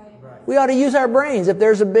on it? We ought to use our brains. If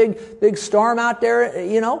there's a big storm out there,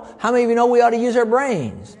 how many of you know we ought to use our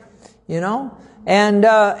brains?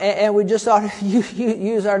 And we just ought to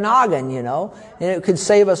use our noggin, and it could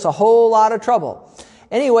save us a whole lot of trouble.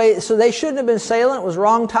 Anyway, so they shouldn't have been sailing. It was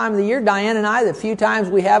wrong time of the year. Diane and I, the few times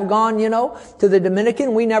we have gone, to the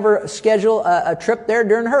Dominican, we never schedule a trip there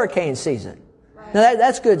during hurricane season. Now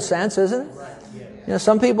that's good sense, isn't it?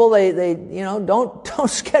 Some people, they don't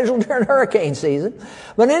schedule during hurricane season.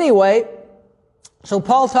 But anyway, so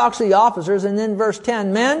Paul talks to the officers, and then verse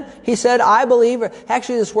 10, men, he said, I believe,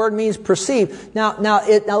 actually this word means perceive. Now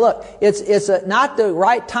look, it's not the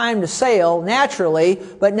right time to sail naturally,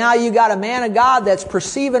 but now you got a man of God that's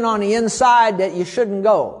perceiving on the inside that you shouldn't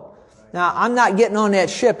go. Now, I'm not getting on that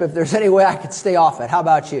ship if there's any way I could stay off it. How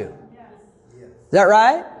about you? Is that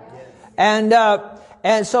right?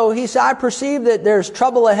 And so he said, I perceive that there's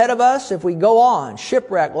trouble ahead of us if we go on.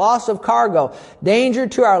 Shipwreck, loss of cargo, danger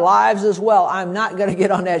to our lives as well. I'm not going to get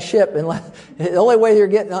on that ship unless, the only way you're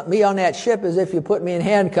getting me on that ship is if you put me in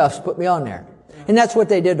handcuffs, put me on there. And that's what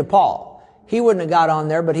they did to Paul. He wouldn't have got on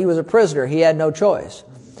there, but he was a prisoner. He had no choice.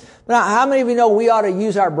 But now, how many of you know we ought to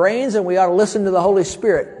use our brains and we ought to listen to the Holy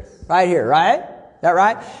Spirit right here, right? Is that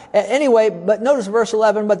right? Anyway, but notice verse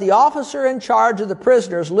 11, but the officer in charge of the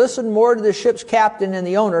prisoners listened more to the ship's captain and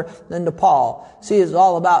the owner than to Paul. See, it's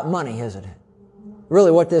all about money, isn't it?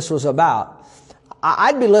 Really what this was about.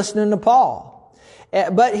 I'd be listening to Paul.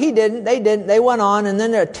 But he didn't, they didn't, they went on, and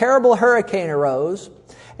then a terrible hurricane arose,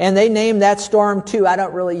 and they named that storm too.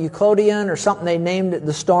 Euclidean or something, they named it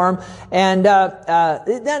the storm. And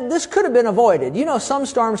then this could have been avoided. Some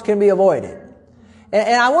storms can be avoided.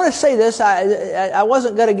 And I want to say this, I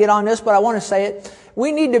wasn't going to get on this, but I want to say it.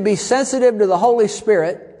 We need to be sensitive to the Holy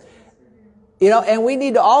Spirit And we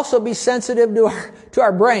need to also be sensitive to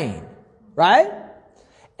our brain, right?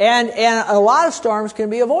 And a lot of storms can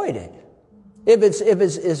be avoided. If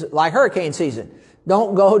it's like hurricane season.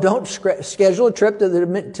 Don't schedule a trip to the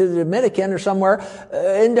Dominican or somewhere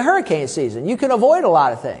into hurricane season. You can avoid a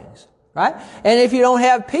lot of things, right? And if you don't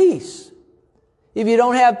have peace,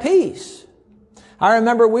 I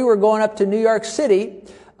remember we were going up to New York City.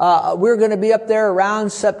 We were going to be up there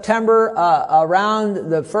around September,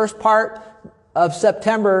 around the first part of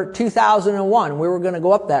September 2001. We were going to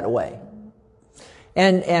go up that way.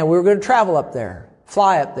 And we were going to travel up there,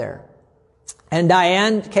 fly up there. And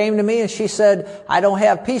Diane came to me and she said, I don't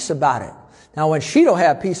have peace about it. Now, when she don't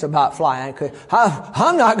have peace about flying,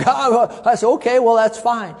 I'm not going. I said, okay, well, that's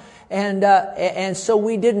fine. And so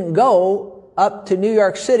we didn't go up to New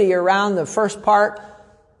York City around the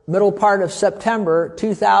middle part of September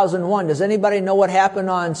 2001. Does anybody know what happened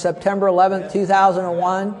on September 11th,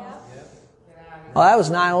 2001? Well, that was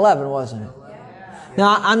 9/11, wasn't it?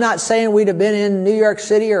 Now, I'm not saying we'd have been in New York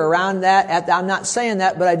City or around that. I'm not saying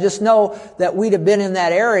that, but I just know that we'd have been in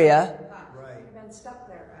that area.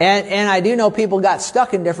 And I do know people got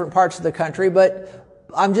stuck in different parts of the country, but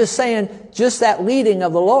I'm just saying, just that leading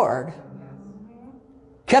of the Lord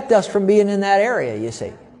kept us from being in that area, you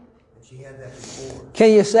see.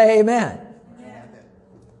 Can you say amen?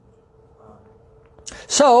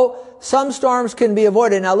 So, some storms can be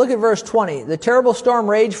avoided. Now look at verse 20. The terrible storm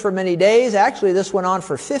raged for many days. Actually, this went on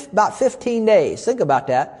for about 15 days. Think about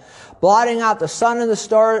that. Blotting out the sun and the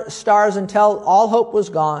stars until all hope was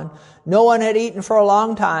gone. No one had eaten for a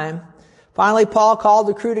long time. Finally, Paul called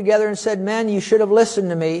the crew together and said, men, you should have listened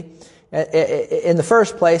to me in the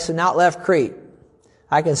first place and not left Crete.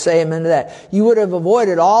 I can say amen to that. You would have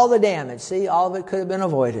avoided all the damage. See, all of it could have been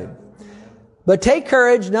avoided. But take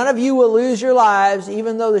courage, none of you will lose your lives,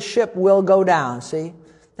 even though the ship will go down. See?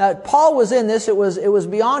 Now, Paul was in this, it was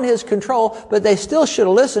beyond his control, but they still should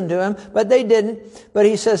have listened to him, but they didn't. But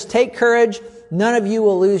he says, take courage, none of you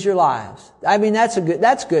will lose your lives. I mean, that's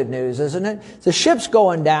good news, isn't it? The ship's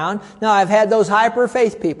going down. Now, I've had those hyper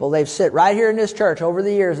faith people, they've sit right here in this church over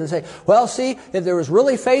the years and say, well, see, if there was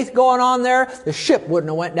really faith going on there, the ship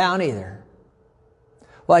wouldn't have went down either.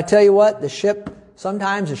 Well, I tell you what,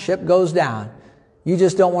 sometimes the ship goes down. You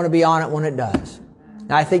just don't want to be on it when it does.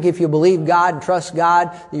 Now, I think if you believe God and trust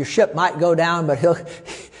God, your ship might go down, but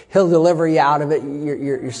He'll deliver you out of it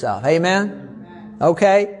yourself. Amen?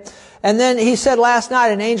 Okay? And then he said last night,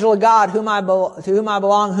 an angel of God to whom I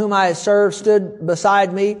belong, whom I serve, stood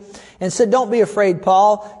beside me and said, don't be afraid,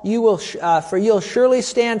 Paul. For you'll surely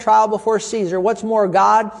stand trial before Caesar. What's more,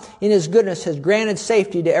 God, in His goodness, has granted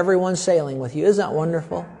safety to everyone sailing with you. Isn't that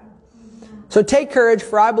wonderful? So take courage,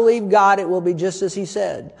 for I believe God, it will be just as He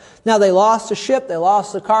said. Now, they lost the ship, they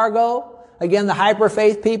lost the cargo. Again, the hyper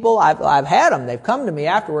faith people, I've had them. They've come to me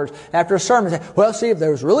afterwards, after a sermon, and say, well, see, if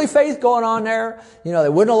there was really faith going on there, they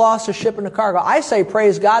wouldn't have lost the ship and the cargo. I say,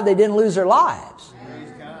 praise God, they didn't lose their lives. Praise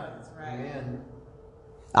God. That's right. Amen.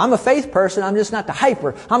 I'm a faith person, I'm just not the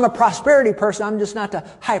hyper. I'm a prosperity person, I'm just not the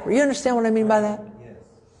hyper. You understand what I mean by that? Yes.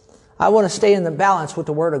 I want to stay in the balance with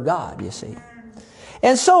the Word of God, you see.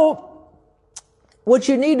 And so, what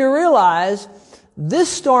you need to realize, this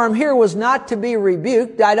storm here was not to be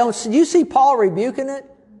rebuked. Do you see Paul rebuking it?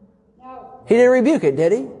 No. He didn't rebuke it,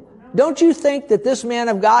 did he? Don't you think that this man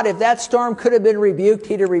of God, if that storm could have been rebuked,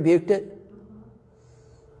 he'd have rebuked it?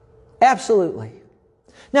 Absolutely.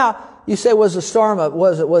 Now, you say, was the storm,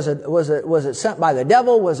 was it sent by the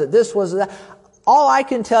devil? Was it this? Was it that? All I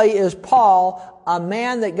can tell you is Paul, a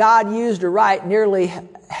man that God used to write nearly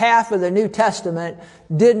half of the New Testament,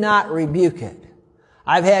 did not rebuke it.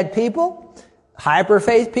 I've had people,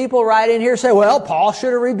 hyper-faith people write in here say, well, Paul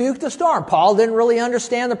should have rebuked the storm. Paul didn't really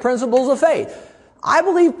understand the principles of faith. I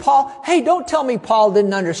believe Paul, hey, don't tell me Paul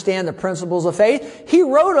didn't understand the principles of faith. He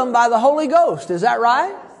wrote them by the Holy Ghost. Is that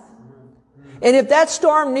right? And if that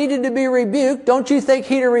storm needed to be rebuked, don't you think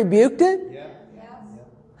he'd have rebuked it? Yeah.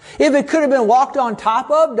 If it could have been walked on top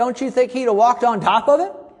of, don't you think he'd have walked on top of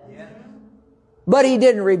it? But he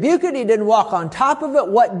didn't rebuke it. He didn't walk on top of it.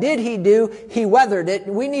 What did he do? He weathered it.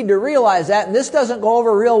 We need to realize that. And this doesn't go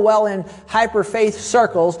over real well in hyper-faith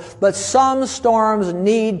circles, but some storms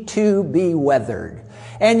need to be weathered.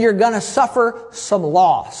 And you're going to suffer some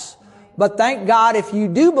loss. But thank God, if you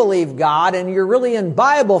do believe God and you're really in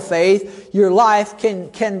Bible faith, your life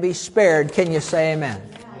can be spared. Can you say amen?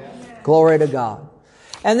 Glory to God.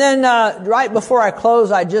 And then right before I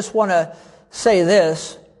close, I just want to say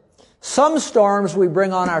this. Some storms we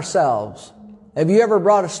bring on ourselves. Have you ever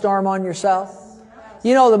brought a storm on yourself?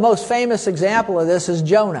 The most famous example of this is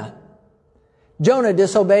Jonah. Jonah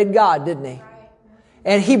disobeyed God, didn't he?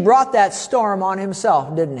 And he brought that storm on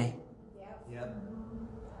himself, didn't he? Yep.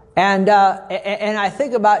 And I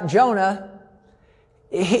think about Jonah.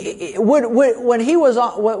 When he was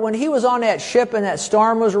on that ship and that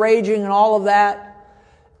storm was raging and all of that,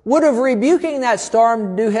 would have rebuking that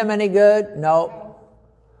storm do him any good? No.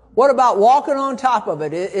 What about walking on top of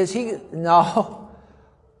it? Is he? No.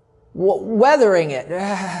 Weathering it.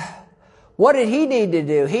 What did he need to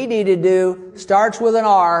do? He needed to do, starts with an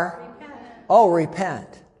R. Repent. Oh, repent.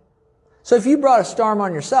 So if you brought a storm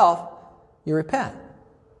on yourself, you repent.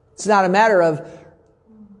 It's not a matter of,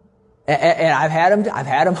 and I've had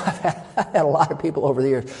a lot of people over the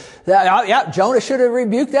years. Yeah, Jonah should have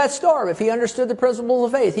rebuked that storm. If he understood the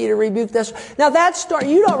principles of faith, he'd have rebuked this. Now that storm,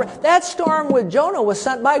 that storm with Jonah was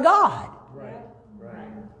sent by God. Right.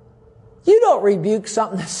 You don't rebuke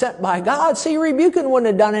something that's sent by God. See, rebuking wouldn't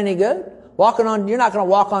have done any good. You're not going to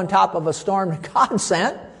walk on top of a storm that God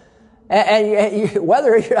sent. And you're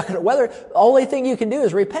not going to weather it. The only thing you can do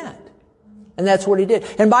is repent. And that's what he did.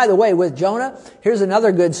 And by the way, with Jonah, here's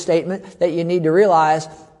another good statement that you need to realize.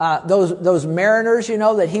 Those mariners,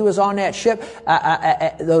 that he was on that ship,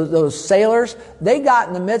 those sailors, they got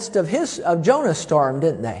in the midst of Jonah's storm,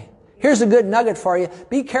 didn't they? Here's a good nugget for you.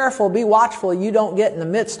 Be careful, be watchful, you don't get in the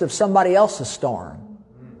midst of somebody else's storm.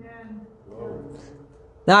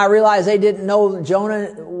 Now I realize they didn't know that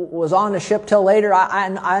Jonah was on the ship till later. I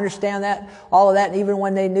understand that, all of that. And even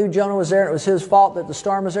when they knew Jonah was there and it was his fault that the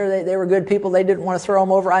storm was there, they were good people. They didn't want to throw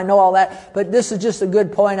him over. I know all that. But this is just a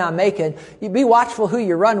good point I'm making. You be watchful who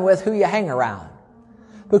you run with, who you hang around.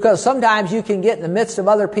 Because sometimes you can get in the midst of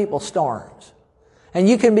other people's storms. And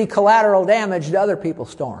you can be collateral damage to other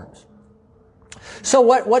people's storms. So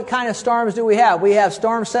what kind of storms do we have? We have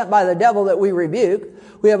storms sent by the devil that we rebuke.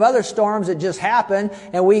 We have other storms that just happen,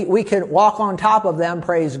 and we can walk on top of them,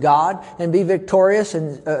 praise God, and be victorious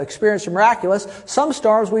and experience the miraculous. Some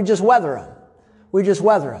storms, we just weather them. We just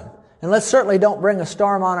weather them. And let's certainly don't bring a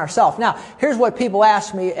storm on ourselves. Now, here's what people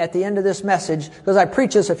ask me at the end of this message, because I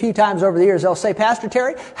preach this a few times over the years. They'll say, Pastor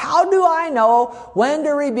Terry, how do I know when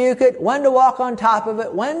to rebuke it, when to walk on top of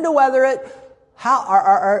it, when to weather it?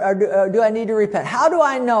 How do I need to repent? How do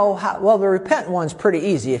I know? Well, the repent one's pretty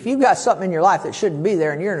easy. If you've got something in your life that shouldn't be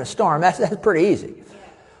there and you're in a storm, that's pretty easy.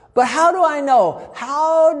 But how do I know?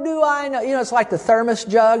 How do I know? It's like the thermos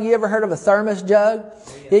jug. You ever heard of a thermos jug?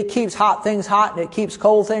 It keeps hot things hot and it keeps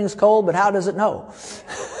cold things cold, but how does it know?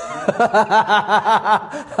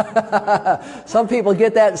 Some people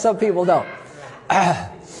get that and some people don't.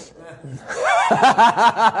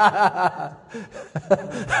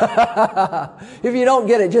 If you don't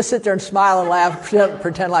get it, just sit there and smile and laugh,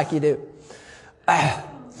 pretend like you do.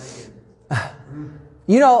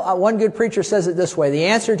 One good preacher says it this way: the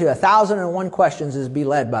answer to 1,001 questions is be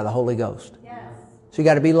led by the Holy Ghost. Yes. So you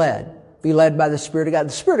got to be led. Be led by the Spirit of God.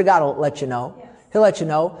 The Spirit of God will let you know. Yes. He'll let you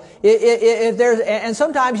know. If there's, and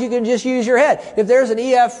sometimes you can just use your head. If there's an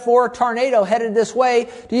EF4 tornado headed this way,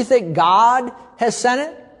 do you think God has sent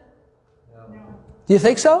it? Do you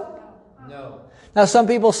think so? No. Now some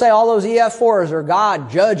people say all those EF4s are God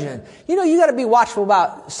judging. You got to be watchful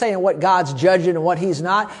about saying what God's judging and what He's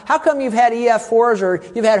not. How come you've had EF4s or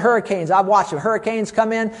you've had hurricanes? I've watched them. Hurricanes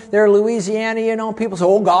come in. They're Louisiana, people say,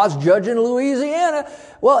 oh, God's judging Louisiana.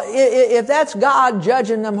 Well, if that's God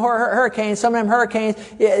judging them hurricanes, some of them hurricanes,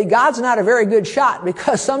 God's not a very good shot,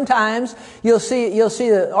 because sometimes you'll see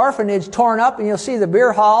the orphanage torn up and you'll see the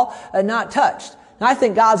beer hall not touched. And I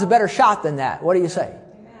think God's a better shot than that. What do you say?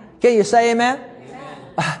 Amen. Can you say amen?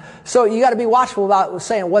 Amen. So you got to be watchful about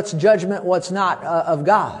saying what's judgment, what's not of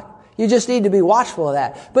God. You just need to be watchful of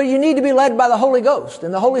that. But you need to be led by the Holy Ghost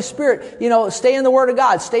and the Holy Spirit. Stay in the Word of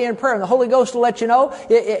God, stay in prayer, and the Holy Ghost will let you know.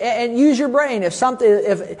 And use your brain.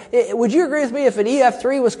 Would you agree with me if an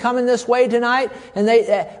EF3 was coming this way tonight, and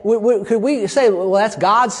could we say, well, that's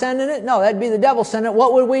God sending it? No, that'd be the devil sending it.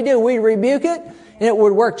 What would we do? We'd rebuke it. And it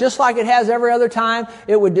would work just like it has every other time.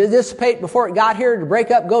 It would dissipate before it got here, to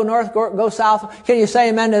break up, go north, go south. Can you say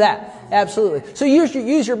amen to that? Absolutely. So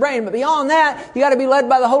use your brain. But beyond that, you got to be led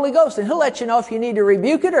by the Holy Ghost. And He'll let you know if you need to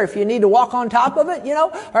rebuke it, or if you need to walk on top of it,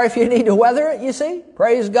 or if you need to weather it, you see.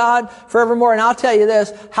 Praise God forevermore. And I'll tell you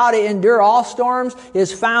this, how to endure all storms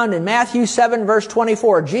is found in Matthew 7 verse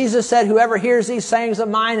 24. Jesus said, whoever hears these sayings of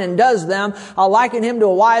mine and does them, I'll liken him to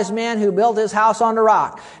a wise man who built his house on the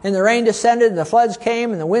rock. And the rain descended and the floods floods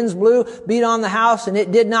came and the winds blew, beat on the house, and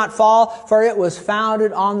it did not fall, for it was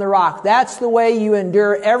founded on the rock. That's the way you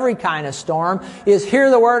endure every kind of storm, is hear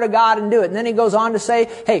the Word of God and do it. And then he goes on to say,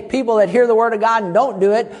 hey, people that hear the Word of God and don't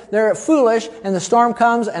do it, they're foolish, and the storm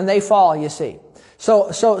comes and they fall, you see.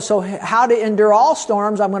 So how to endure all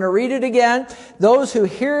storms, I'm going to read it again. Those who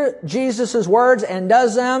hear Jesus' words and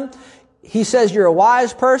does them, he says you're a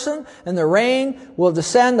wise person, and the rain will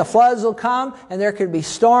descend, the floods will come, and there could be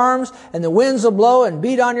storms, and the winds will blow and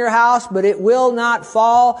beat on your house, but it will not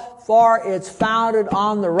fall, for it's founded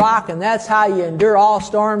on the rock. And that's how you endure all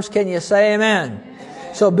storms. Can you say amen?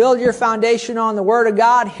 So build your foundation on the Word of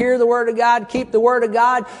God, hear the Word of God, keep the Word of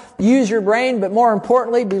God, use your brain, but more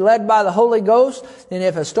importantly, be led by the Holy Ghost. And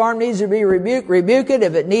if a storm needs to be rebuked, rebuke it.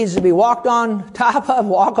 If it needs to be walked on top of,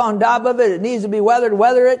 walk on top of it. If it needs to be weathered,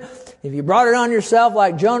 weather it. If you brought it on yourself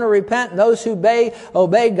like Jonah, repent. Those who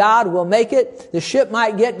obey God will make it. The ship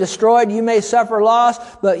might get destroyed. You may suffer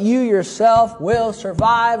loss, but you yourself will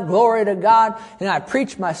survive. Glory to God. And I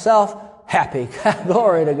preach myself happy.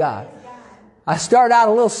 Glory to God. I started out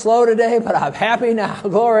a little slow today, but I'm happy now.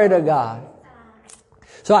 Glory to God.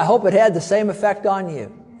 So I hope it had the same effect on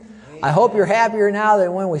you. I hope you're happier now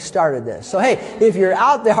than when we started this. So hey, if you're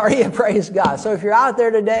out there, praise God. So if you're out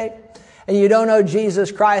there today and you don't know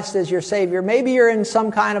Jesus Christ as your Savior, maybe you're in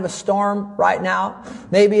some kind of a storm right now.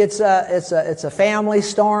 Maybe it's a family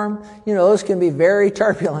storm. You know, those can be very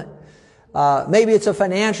turbulent. Maybe it's a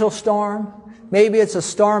financial storm. Maybe it's a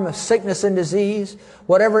storm of sickness and disease,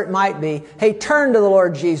 whatever it might be. Hey, turn to the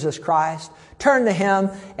Lord Jesus Christ. Turn to Him,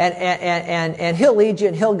 and He'll lead you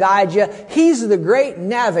and He'll guide you. He's the great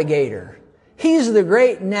navigator. He's the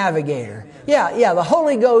great navigator. Yeah, the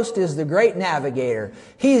Holy Ghost is the great navigator.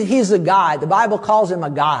 He's the guide. The Bible calls Him a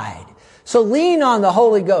guide. So lean on the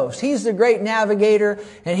Holy Ghost. He's the great navigator,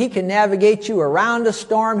 and He can navigate you around a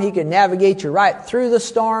storm. He can navigate you right through the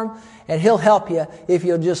storm. And He'll help you if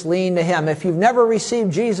you'll just lean to Him. If you've never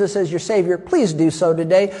received Jesus as your Savior, please do so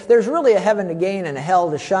today. There's really a heaven to gain and a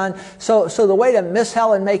hell to shun. So the way to miss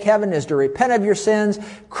hell and make heaven is to repent of your sins,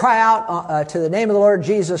 cry out to the name of the Lord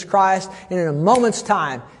Jesus Christ, and in a moment's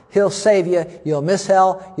time, He'll save you. You'll miss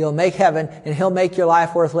hell, you'll make heaven, and He'll make your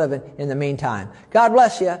life worth living in the meantime. God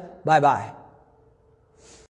bless you. Bye-bye.